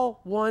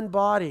all one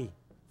body.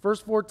 Verse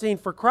 14,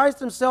 for Christ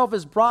himself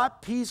has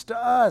brought peace to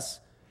us.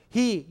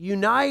 He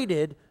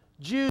united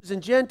Jews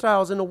and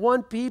Gentiles into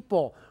one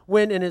people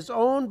when in his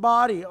own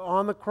body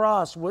on the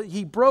cross,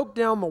 he broke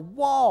down the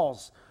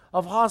walls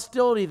of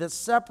hostility that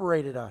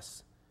separated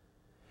us.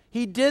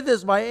 He did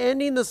this by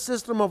ending the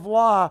system of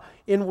law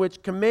in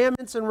which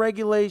commandments and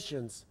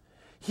regulations.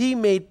 He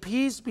made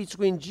peace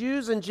between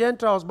Jews and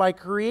Gentiles by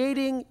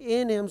creating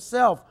in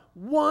himself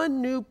one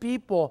new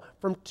people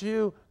from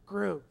two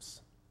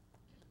groups.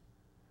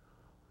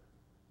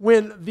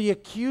 When the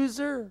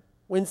accuser,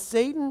 when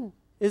Satan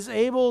is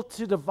able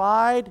to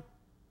divide,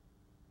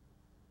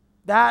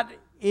 that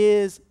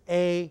is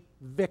a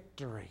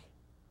victory.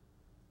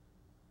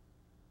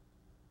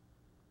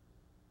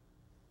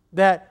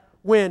 That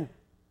when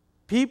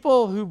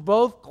people who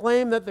both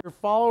claim that they're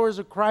followers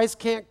of Christ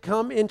can't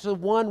come into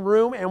one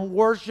room and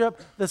worship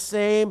the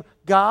same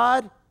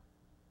God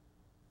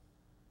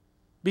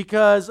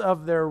because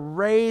of their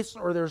race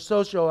or their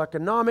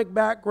socioeconomic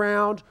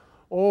background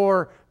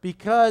or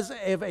because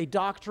of a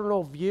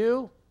doctrinal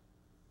view,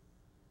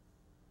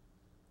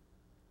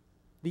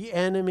 the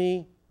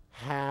enemy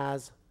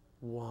has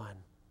won.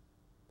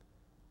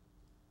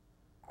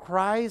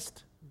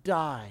 Christ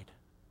died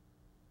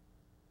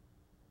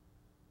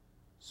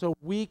so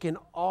we can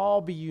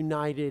all be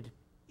united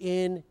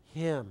in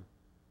him.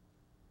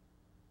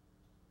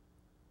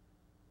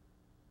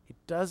 It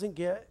doesn't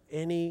get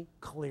any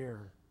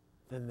clearer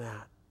than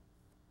that.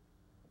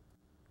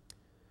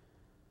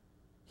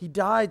 He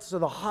died so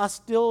the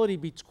hostility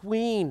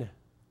between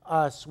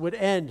us would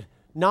end,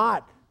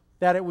 not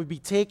that it would be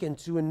taken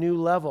to a new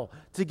level.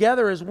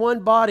 Together as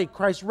one body,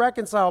 Christ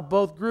reconciled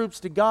both groups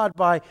to God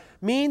by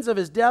means of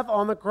his death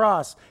on the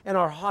cross, and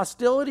our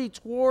hostility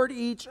toward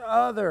each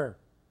other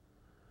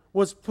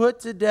was put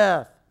to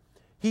death.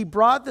 He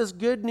brought this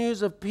good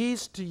news of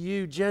peace to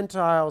you,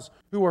 Gentiles,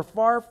 who were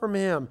far from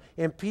him,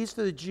 and peace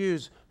to the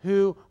Jews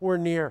who were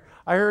near.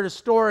 I heard a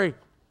story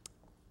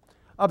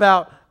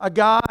about a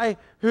guy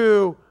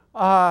who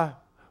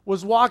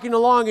was walking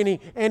along,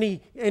 and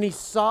he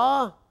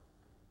saw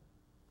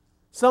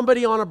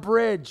somebody on a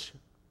bridge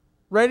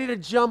ready to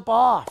jump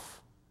off.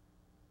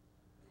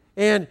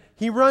 And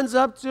he runs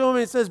up to him and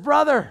he says,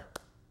 "Brother,"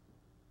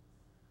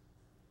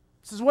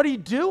 he says, "what are you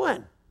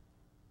doing?"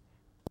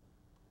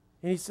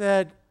 And he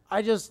said,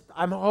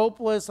 I'm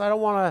hopeless. I don't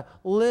want to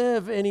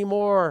live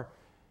anymore.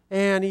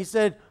 And he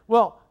said,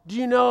 "Well, do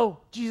you know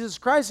Jesus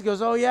Christ?" He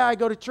goes, "Oh yeah, I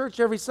go to church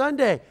every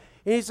Sunday."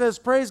 And he says,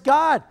 "Praise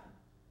God.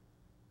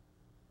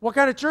 What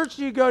kind of church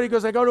do you go to?" He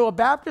goes, "I go to a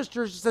Baptist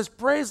church." He says,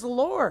 "Praise the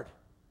Lord."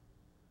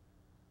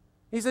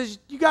 He says,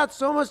 "You got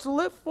so much to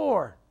live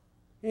for."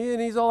 And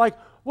he's all like,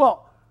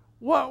 "Well,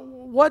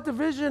 what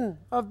division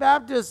of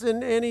Baptist?"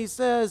 And he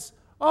says,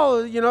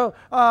 "Oh,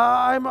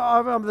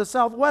 I'm the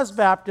Southwest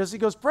Baptist." He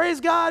goes,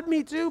 "Praise God,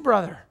 me too,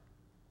 brother."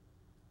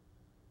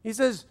 He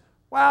says,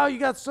 "Wow, you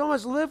got so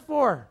much to live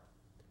for."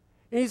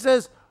 And he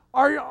says,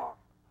 what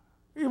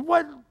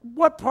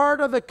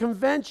part of the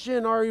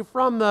convention are you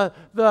from? The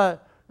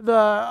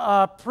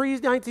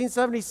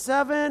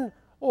pre-1977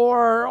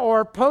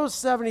 or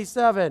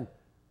post-77?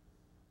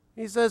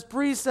 He says,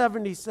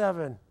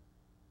 "Pre-77.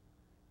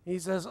 He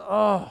says,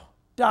 "Oh,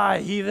 die,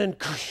 heathen."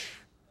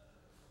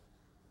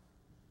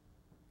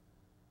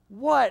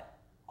 What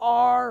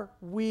are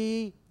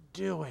we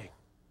doing?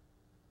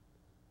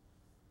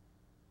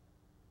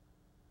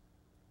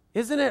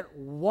 Isn't it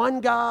one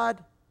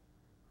God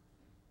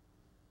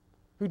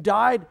who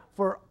died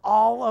for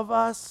all of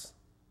us?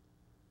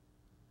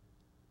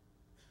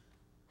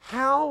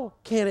 How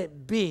can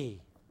it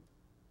be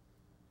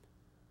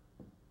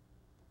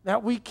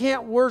that we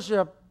can't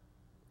worship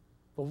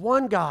the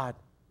one God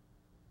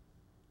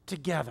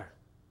together?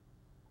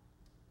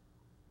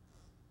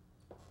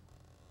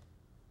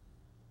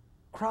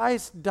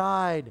 Christ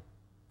died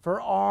for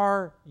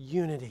our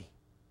unity,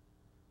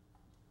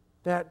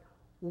 that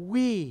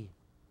we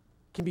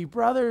can be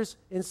brothers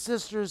and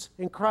sisters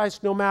in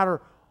Christ no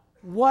matter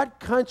what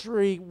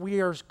country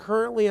we are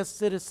currently a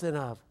citizen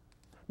of,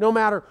 no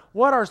matter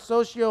what our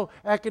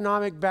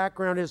socioeconomic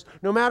background is,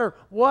 no matter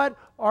what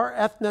our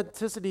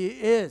ethnicity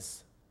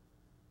is,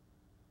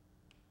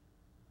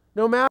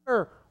 no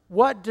matter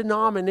what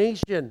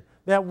denomination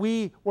that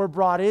we were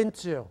brought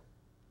into,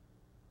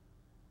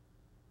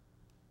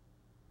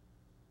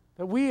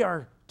 that we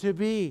are to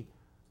be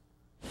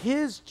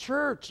his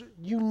church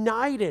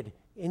united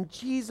in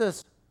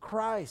Jesus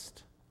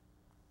Christ.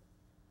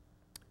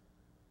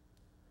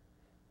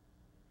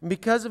 And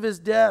because of his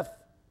death,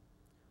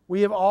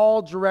 we have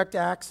all direct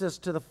access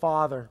to the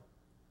Father.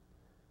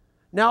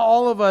 Now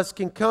all of us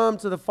can come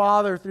to the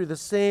Father through the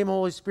same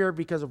Holy Spirit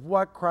because of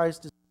what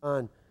Christ has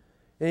done.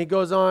 And he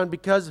goes on,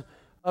 because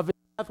of his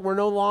death, we're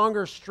no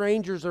longer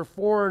strangers or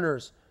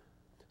foreigners.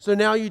 So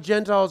now you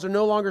Gentiles are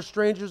no longer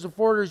strangers or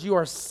foreigners. You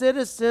are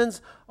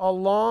citizens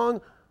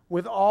along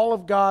with all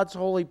of God's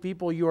holy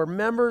people. You are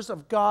members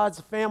of God's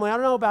family. I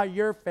don't know about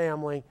your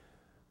family,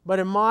 but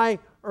in my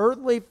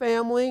earthly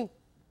family,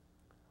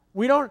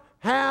 we don't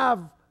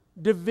have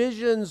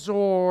divisions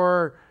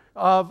or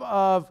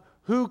of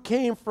who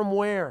came from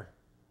where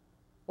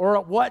or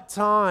at what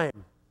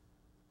time.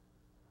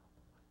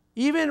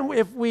 Even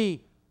if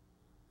we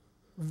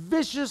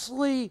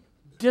viciously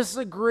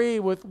disagree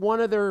with one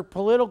of their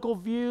political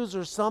views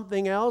or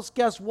something else,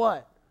 guess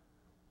what?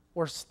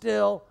 We're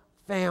still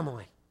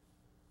family.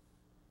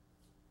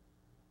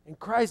 And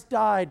Christ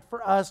died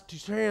for us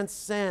to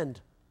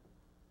transcend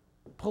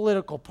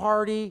political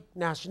party,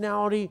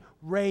 nationality,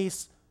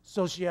 race,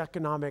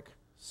 socioeconomic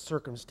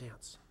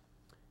circumstance.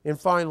 And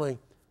finally,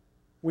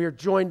 we are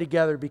joined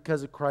together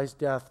because of Christ's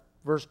death.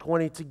 Verse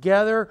 20,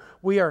 together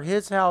we are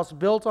his house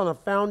built on a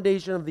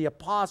foundation of the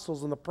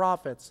apostles and the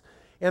prophets,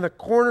 and the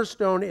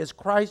cornerstone is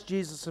Christ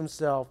Jesus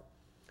himself.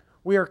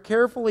 We are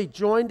carefully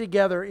joined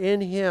together in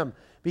him,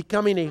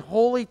 becoming a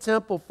holy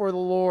temple for the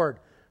Lord.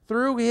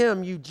 Through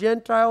him, you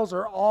Gentiles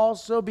are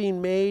also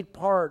being made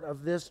part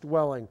of this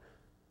dwelling,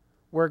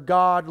 where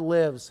God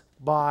lives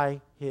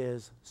by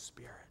his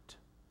Spirit.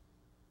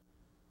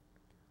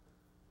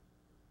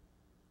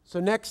 So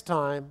next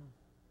time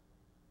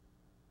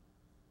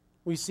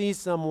we see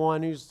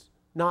someone who's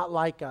not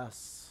like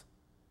us,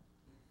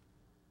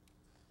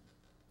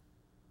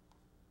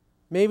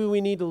 maybe we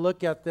need to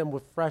look at them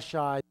with fresh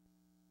eyes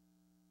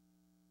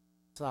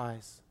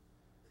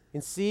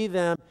and see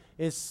them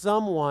as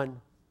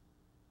someone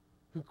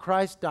who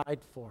Christ died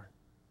for.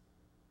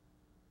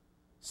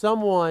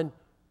 Someone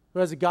who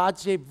has a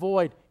God-shaped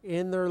void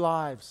in their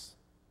lives,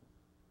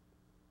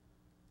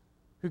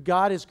 who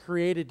God has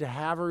created to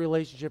have a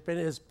relationship and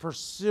is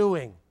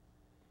pursuing.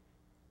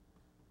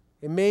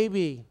 And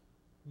maybe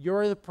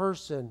you're the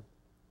person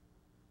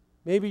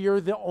Maybe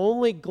you're the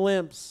only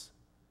glimpse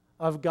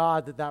of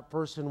God that that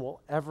person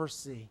will ever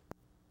see.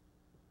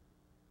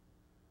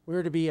 We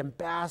are to be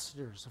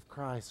ambassadors of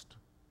Christ.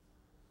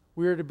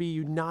 We are to be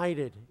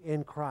united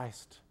in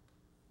Christ.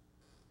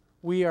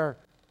 We are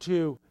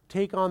to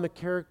take on the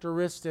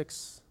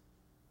characteristics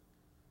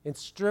and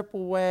strip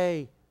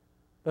away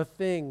the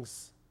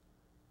things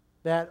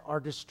that are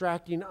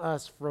distracting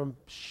us from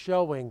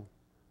showing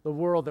the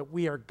world that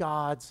we are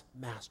God's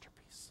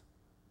masterpiece.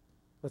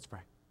 Let's pray.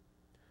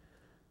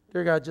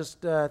 Dear God,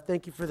 just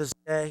thank you for this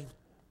day.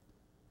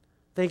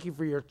 Thank you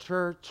for your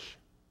church.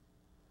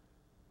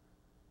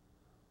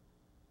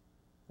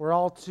 We're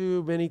all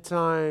too many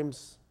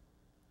times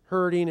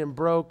hurting and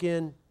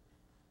broken.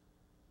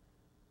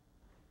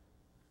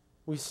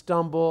 We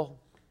stumble.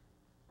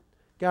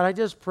 God, I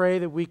just pray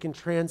that we can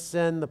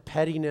transcend the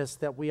pettiness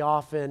that we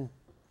often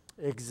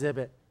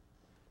exhibit.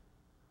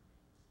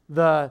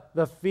 The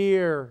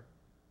fear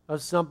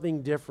of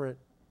something different.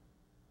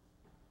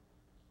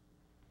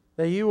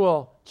 That you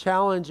will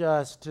challenge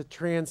us to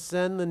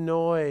transcend the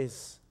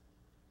noise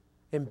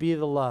and be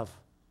the love.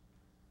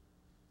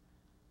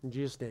 In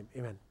Jesus' name,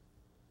 amen.